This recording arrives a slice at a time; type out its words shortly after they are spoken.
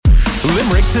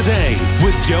Limerick Today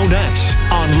with Joe Nash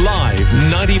on Live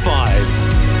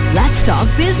 95. Let's talk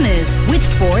business with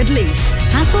Ford Lease.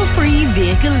 Hassle-free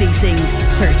vehicle leasing.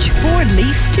 Search Ford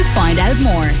Lease to find out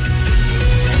more.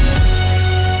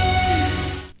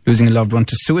 Losing a loved one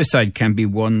to suicide can be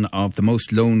one of the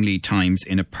most lonely times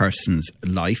in a person's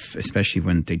life, especially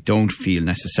when they don't feel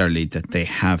necessarily that they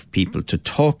have people to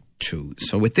talk to.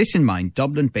 So with this in mind,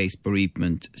 Dublin-based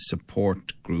bereavement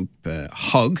support group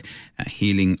HUG,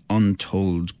 Healing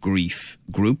Untold Grief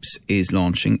Groups, is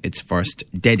launching its first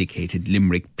dedicated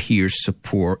Limerick peer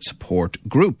support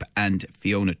group. And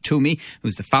Fiona Toomey,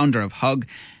 who's the founder of HUG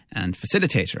and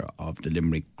facilitator of the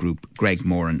Limerick group, Greg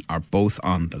Moran, are both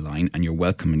on the line, and you're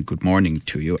welcome and good morning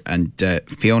to you. And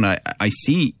Fiona, I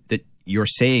see that you're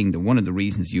saying that one of the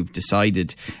reasons you've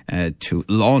decided to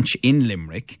launch in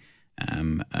Limerick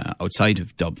outside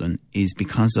of Dublin is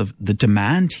because of the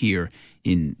demand here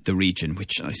in the region,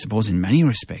 which I suppose in many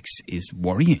respects is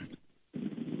worrying.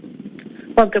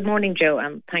 Well, good morning, Joe,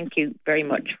 and thank you very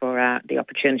much for the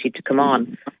opportunity to come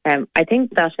on. I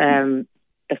think that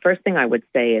the first thing I would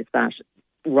say is that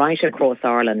right across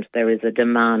Ireland there is a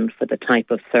demand for the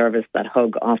type of service that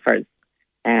HUG offers.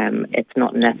 It's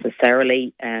not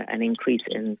necessarily an increase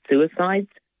in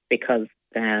suicides, because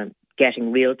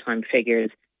getting real-time figures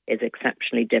is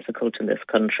exceptionally difficult in this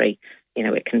country. You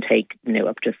know, it can take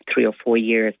up to 3 or 4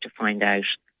 years to find out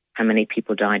how many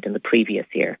people died in the previous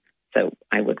year. So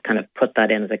I would kind of put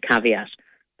that in as a caveat.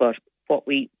 But what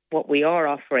we are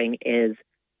offering is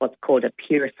what's called a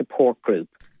peer support group.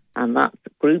 And that's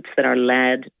groups that are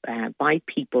led by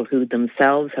people who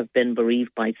themselves have been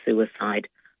bereaved by suicide,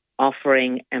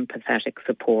 offering empathetic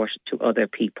support to other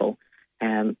people.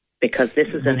 Because this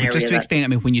is an area. Just to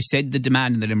explain, when you said the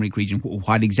demand in the Limerick region,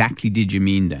 what exactly did you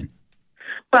mean then?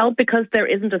 Well, because there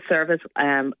isn't a service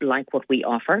like what we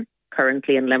offer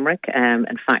currently in Limerick.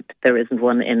 In fact, there isn't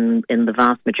one in the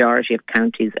vast majority of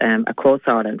counties across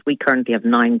Ireland. We currently have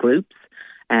 9 groups.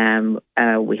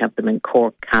 We have them in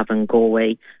Cork, Cavan,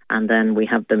 Galway, and then we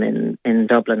have them in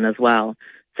Dublin as well.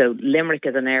 So Limerick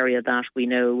is an area that we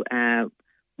know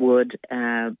would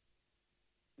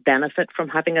benefit from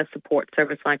having a support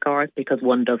service like ours, because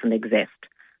one doesn't exist.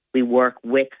 We work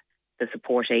with the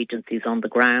support agencies on the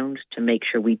ground to make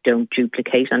sure we don't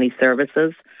duplicate any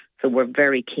services. So we're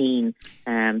very keen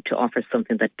to offer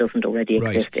something that doesn't already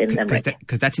exist in Limerick.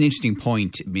 Because that's an interesting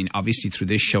point. I mean, obviously through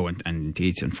this show, and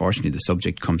indeed, unfortunately, the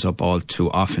subject comes up all too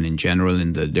often in general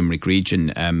in the Limerick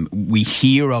region. We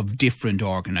hear of different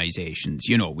organisations.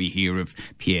 You know, we hear of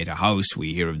Pieta House,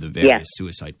 we hear of the various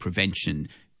suicide prevention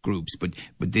groups, but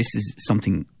this is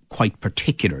something quite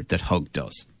particular that HUG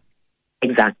does.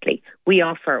 Exactly. We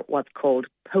offer what's called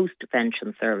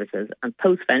post-vention services, and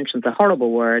post-vention is a horrible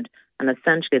word, and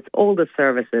essentially it's all the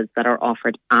services that are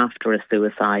offered after a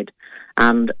suicide.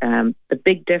 And the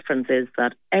big difference is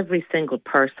that every single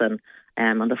person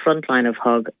on the front line of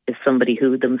HUG is somebody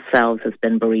who themselves has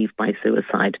been bereaved by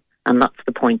suicide, and that's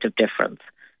the point of difference,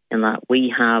 in that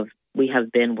we have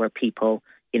been where people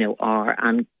are,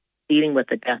 and dealing with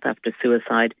the death after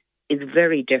suicide is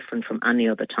very different from any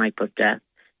other type of death.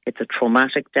 It's a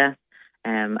traumatic death,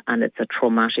 and it's a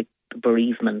traumatic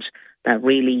bereavement that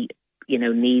really,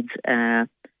 needs, I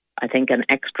think, an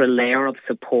extra layer of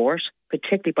support,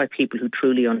 particularly by people who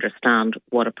truly understand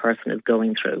what a person is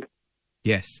going through.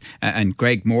 Yes, and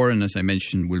Greg Moran, as I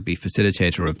mentioned, will be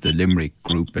facilitator of the Limerick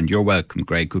group, and you're welcome,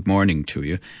 Greg. Good morning to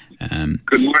you.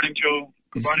 Good morning, Joe.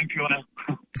 Good morning, Fiona.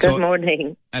 Good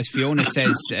morning. As Fiona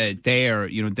says there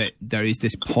is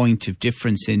this point of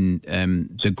difference in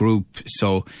the group.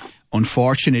 So,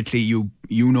 unfortunately, you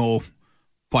know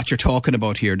what you're talking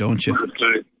about here, don't you?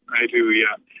 I do,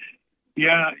 yeah.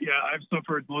 Yeah, I've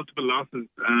suffered multiple losses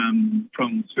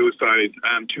from suicide,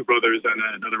 2 brothers and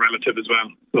another relative as well.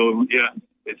 So, yeah,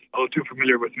 it's all too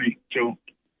familiar with me, Joe.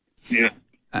 Yeah.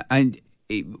 And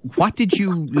what did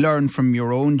you learn from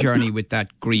your own journey with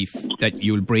that grief that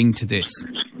you'll bring to this?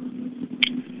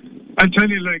 I'll tell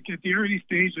you, at the early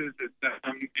stages, it's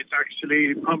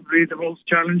actually probably the most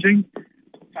challenging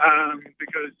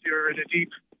because you're in a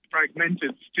deep,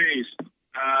 fragmented state.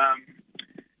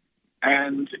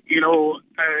 And,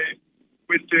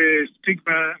 with the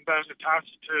stigma that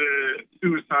attached to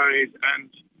suicide and,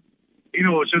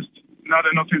 just not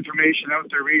enough information out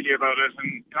there really about it,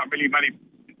 and not really many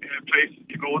places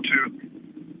to go to.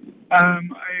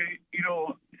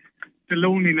 The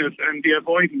loneliness and the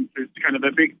avoidance is kind of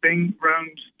a big thing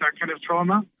around that kind of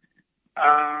trauma.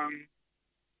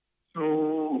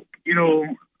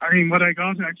 What I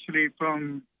got actually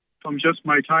from just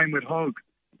my time with HUG,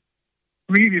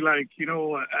 really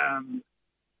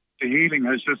the healing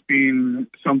has just been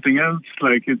something else.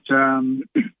 Like it's,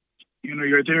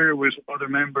 you're there with other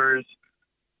members,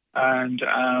 and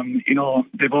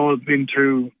they've all been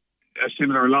through a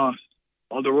similar loss.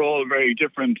 Although we're all very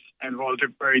different and we're all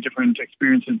very different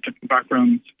experiences, different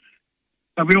backgrounds,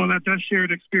 and we all have that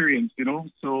shared experience.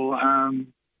 So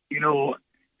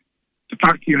the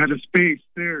fact you had a space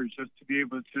there just to be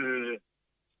able to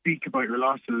speak about your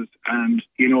losses and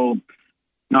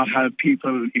not have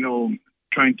people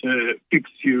trying to fix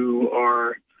you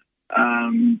or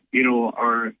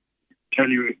or tell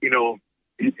you it'll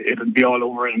be all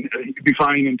over and you'll be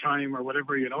fine in time or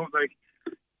whatever.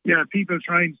 People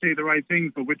try and say the right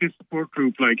things, but with this support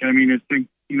group, it's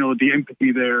the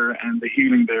empathy there and the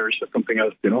healing there is just something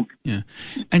else. Yeah.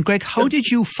 And Greg, how did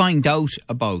you find out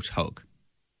about Hug?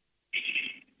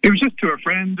 It was just to a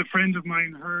friend. A friend of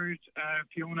mine heard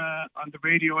Fiona on the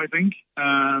radio, I think.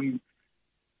 I'm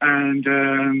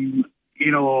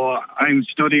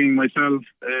studying myself,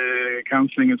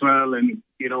 counselling as well. And,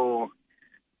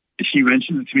 she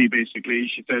mentioned it to me, basically.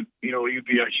 She said, you'd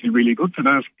be actually really good for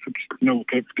that,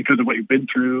 because of what you've been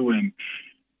through. And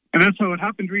that's how it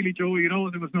happened, really, Joe.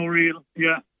 There was no real,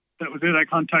 that was it. I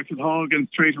contacted Hug and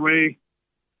straight away,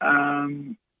 I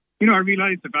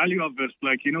realised the value of it.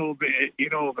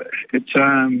 It's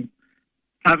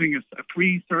having a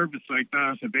free service like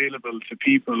that available to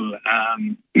people,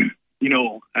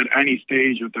 at any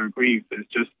stage of their grief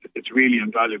it's really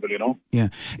invaluable, Yeah.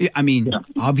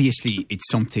 Obviously it's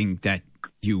something that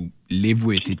you live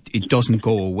with. It doesn't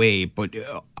go away, but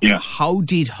how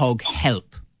did Hug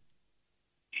help?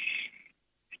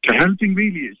 The helping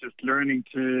really is just learning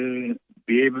to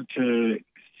be able to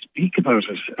speak about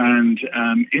it and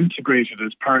integrate it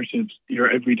as part of your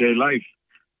everyday life.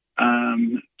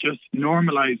 Just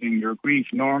normalising your grief,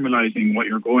 normalising what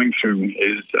you're going through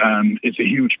is a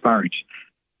huge part.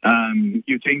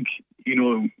 You think,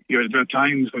 there are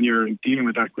times when you're dealing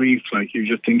with that grief, you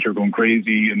just think you're going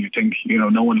crazy and you think,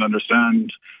 no one will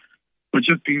understand. But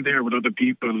just being there with other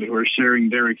people who are sharing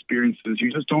their experiences,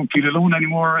 you just don't feel alone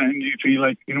anymore, and you feel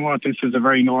like, this is a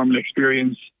very normal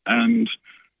experience, and,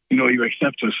 you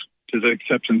accept it. There's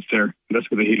acceptance there. That's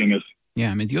where the healing is.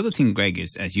 Yeah, the other thing, Greg,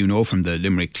 is, as you know from the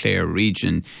Limerick-Clare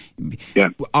region,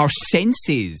 our sense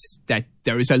is that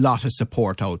there is a lot of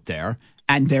support out there,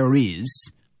 and there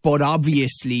is, but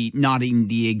obviously not in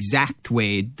the exact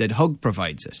way that Hug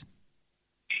provides it.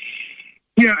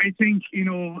 Yeah, I think,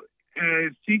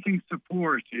 seeking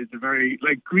support is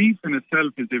grief in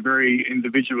itself is a very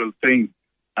individual thing.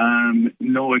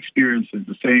 No experience is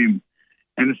the same.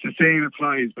 And it's the same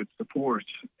applies with support.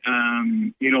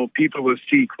 People will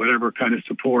seek whatever kind of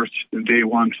support they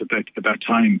want at that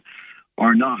time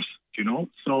or not,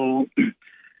 So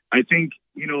I think,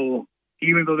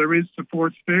 even though there is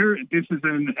support there, this is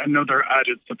another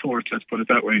added support, let's put it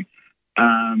that way.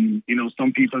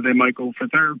 Some people, they might go for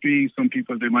therapy. Some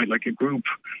people, they might like a group.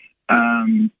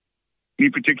 Me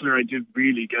in particular, I did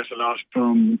really get a lot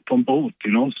from both,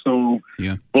 So,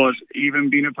 but even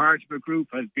being a part of a group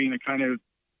has been a kind of,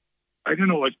 I don't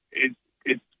know,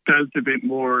 it felt a bit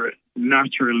more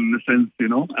natural in the sense,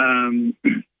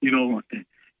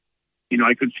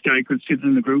 I could sit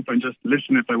in the group and just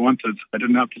listen if I wanted. I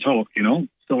didn't have to talk,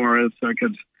 So whereas I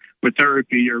could, with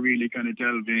therapy, you're really kind of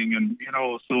delving, and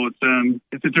so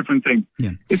it's a different thing.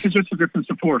 Yeah, it's just a different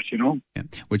support, Yeah,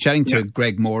 we're chatting to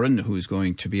Greg Moran, who's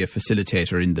going to be a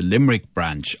facilitator in the Limerick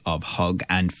branch of Hug,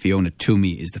 and Fiona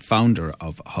Toomey is the founder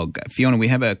of Hug. Fiona, we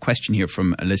have a question here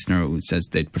from a listener who says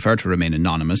they'd prefer to remain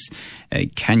anonymous.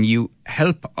 Can you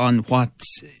help on what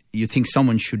you think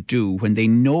someone should do when they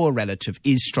know a relative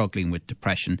is struggling with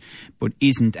depression but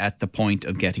isn't at the point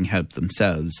of getting help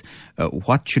themselves?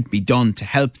 What should be done to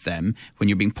help them when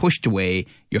you're being pushed away,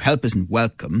 your help isn't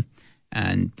welcome,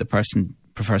 and the person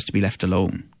prefers to be left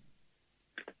alone?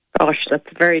 Gosh, that's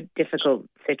a very difficult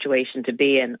situation to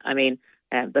be in.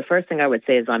 The first thing I would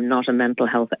say is I'm not a mental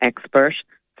health expert,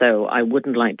 so I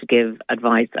wouldn't like to give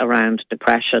advice around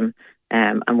depression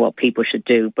and what people should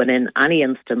do. But in any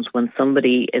instance, when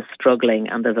somebody is struggling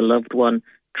and there's a loved one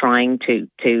trying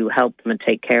to help them and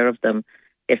take care of them,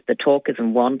 if the talk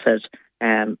isn't wanted,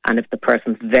 and if the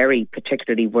person's very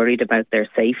particularly worried about their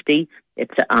safety,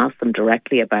 it's to ask them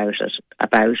directly about it,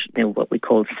 about what we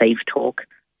call safe talk,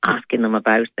 asking them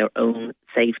about their own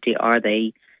safety. Are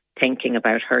they thinking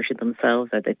about hurting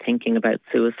themselves? Are they thinking about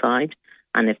suicide?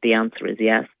 And if the answer is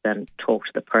yes, then talk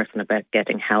to the person about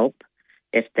getting help.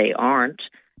 If they aren't,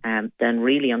 then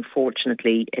really,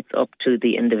 unfortunately, it's up to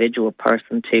the individual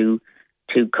person to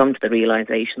come to the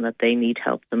realisation that they need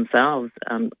help themselves.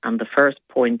 And the first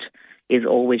point is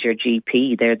always your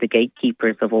GP. They're the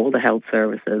gatekeepers of all the health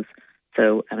services.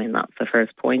 So, I mean, that's the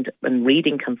first point. And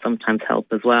reading can sometimes help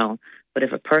as well. But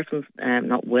if a person's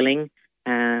not willing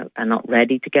and not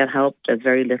ready to get help, there's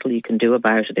very little you can do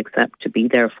about it except to be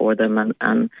there for them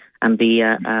and be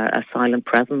a silent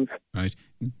presence. Right.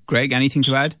 Greg, anything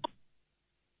to add?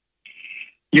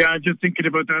 Yeah, just thinking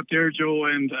about that there, Joe,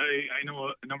 and I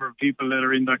know a number of people that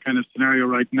are in that kind of scenario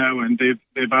right now, and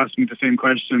they've asked me the same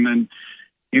question, and,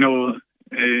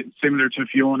 similar to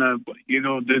Fiona,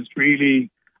 there's really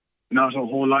not a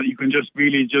whole lot. You can just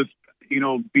really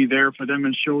be there for them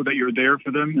and show that you're there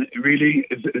for them, really,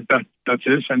 that's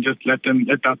it, and just let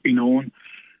that be known.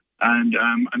 And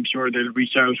I'm sure they'll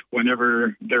reach out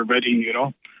whenever they're ready,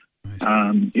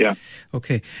 Right. Yeah.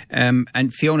 Okay.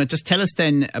 And Fiona, just tell us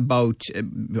then about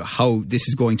how this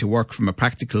is going to work from a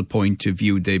practical point of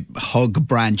view, the Hug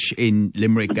branch in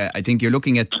Limerick. I think you're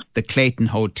looking at the Clayton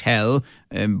Hotel,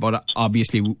 but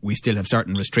obviously we still have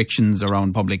certain restrictions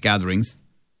around public gatherings.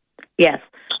 Yes.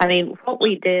 I mean, what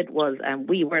we did was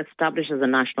we were established as a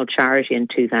national charity in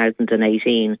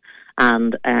 2018,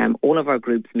 and all of our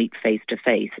groups meet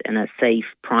face-to-face in a safe,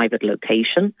 private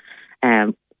location.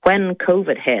 When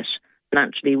COVID hit,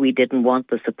 naturally we didn't want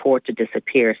the support to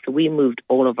disappear, so we moved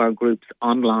all of our groups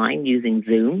online using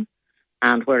Zoom.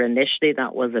 And where initially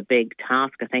that was a big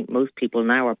task, I think most people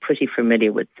now are pretty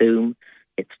familiar with Zoom.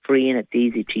 It's free and it's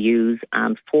easy to use.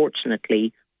 And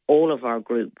fortunately, all of our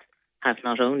groups have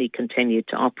not only continued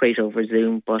to operate over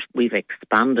Zoom, but we've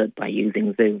expanded by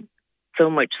using Zoom.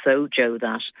 So much so, Joe,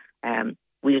 that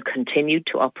we'll continue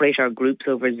to operate our groups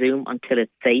over Zoom until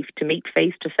it's safe to meet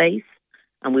face-to-face.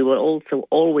 And we will also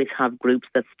always have groups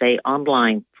that stay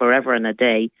online forever and a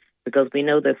day, because we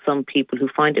know there's some people who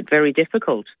find it very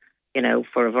difficult,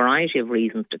 for a variety of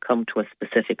reasons, to come to a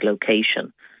specific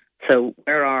location. So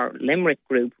where our Limerick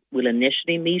group will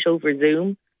initially meet over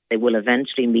Zoom, they will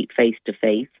eventually meet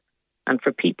face-to-face. And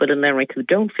for people in Limerick who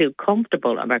don't feel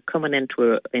comfortable about coming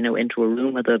into a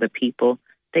room with other people,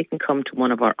 they can come to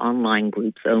one of our online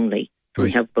groups only. Right.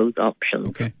 We have both options.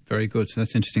 Okay, very good. So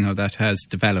that's interesting how that has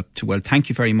developed. Well, thank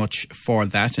you very much for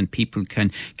that. And people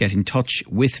can get in touch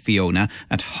with Fiona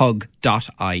at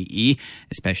hug.ie,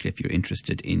 especially if you're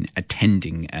interested in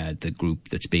attending the group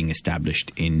that's being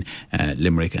established in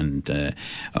Limerick. And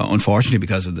unfortunately,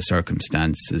 because of the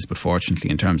circumstances, but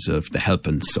fortunately in terms of the help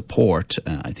and support,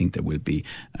 I think there will be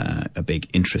a big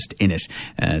interest in it.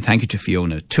 Thank you to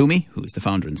Fiona Toomey, who is the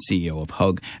founder and CEO of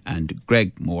Hug, and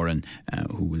Greg Moran,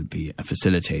 who will be a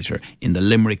facilitator in the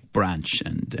Limerick branch,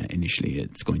 and initially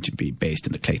it's going to be based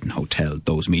in the Clayton Hotel,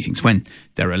 those meetings when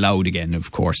they're allowed again, of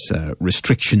course,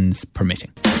 restrictions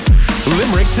permitting.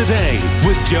 Limerick Today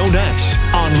with Joe Nash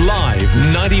on Live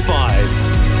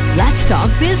 95. Let's talk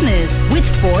business with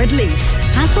Ford Lease.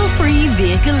 Hassle-free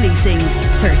vehicle leasing.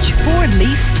 Search Ford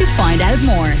Lease to find out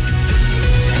more.